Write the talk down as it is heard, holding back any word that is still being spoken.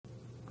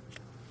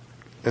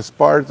As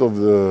part of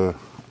the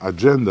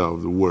agenda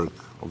of the work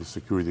of the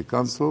Security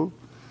Council,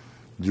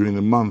 during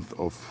the month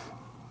of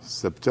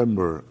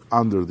September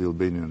under the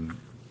Albanian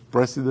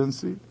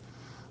presidency,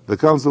 the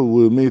Council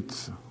will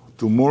meet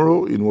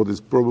tomorrow in what is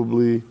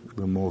probably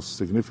the most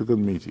significant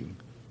meeting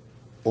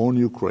on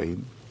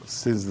Ukraine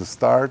since the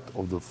start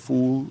of the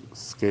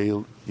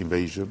full-scale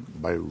invasion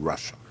by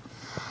Russia.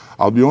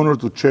 I'll be honored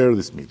to chair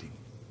this meeting.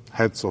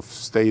 Heads of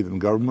state and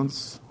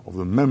governments, of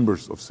the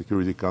members of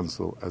Security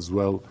Council, as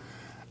well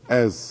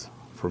as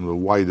from the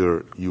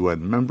wider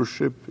UN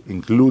membership,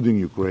 including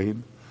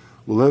Ukraine,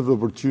 will have the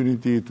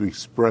opportunity to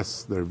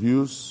express their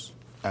views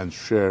and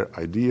share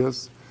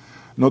ideas,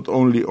 not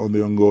only on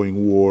the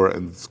ongoing war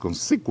and its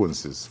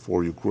consequences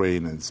for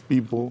Ukraine and its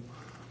people,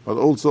 but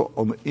also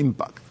on the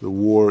impact the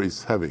war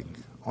is having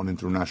on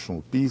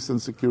international peace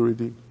and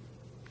security,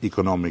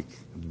 economic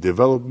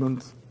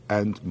development,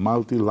 and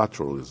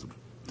multilateralism.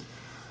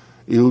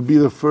 It will be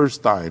the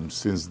first time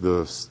since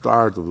the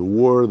start of the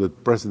war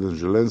that President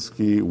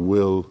Zelensky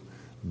will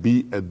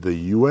be at the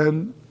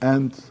UN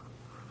and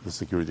the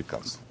Security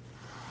Council.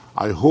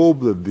 I hope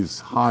that this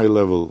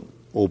high-level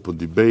open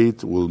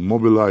debate will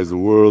mobilize the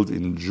world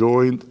in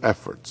joint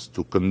efforts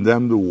to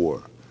condemn the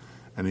war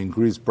and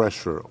increase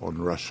pressure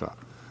on Russia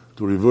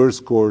to reverse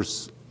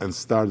course and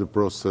start the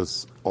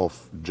process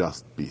of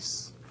just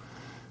peace.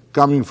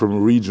 Coming from a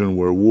region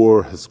where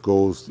war has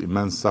caused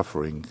immense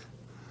suffering,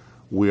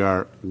 we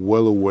are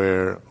well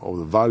aware of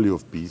the value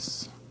of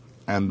peace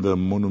and the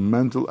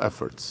monumental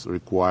efforts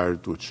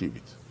required to achieve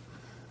it,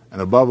 and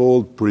above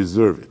all,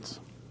 preserve it.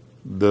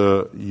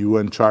 The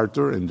UN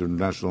Charter and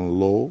international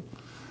law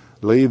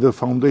lay the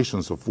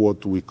foundations of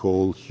what we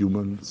call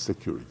human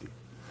security.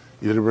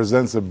 It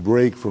represents a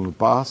break from the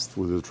past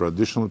with the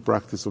traditional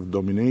practice of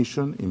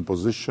domination,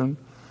 imposition,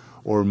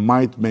 or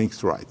might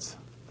makes right.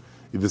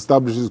 It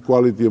establishes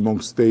equality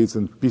among states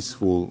and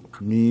peaceful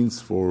means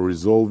for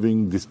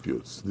resolving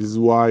disputes. This is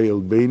why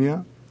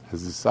Albania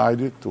has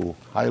decided to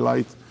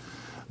highlight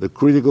the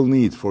critical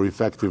need for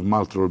effective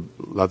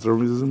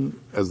multilateralism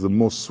as the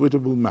most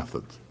suitable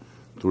method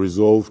to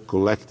resolve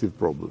collective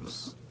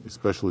problems,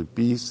 especially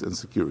peace and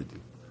security,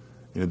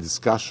 in a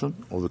discussion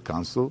of the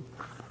Council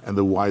and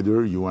the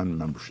wider UN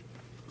membership.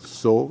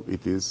 So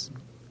it is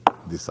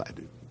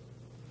decided.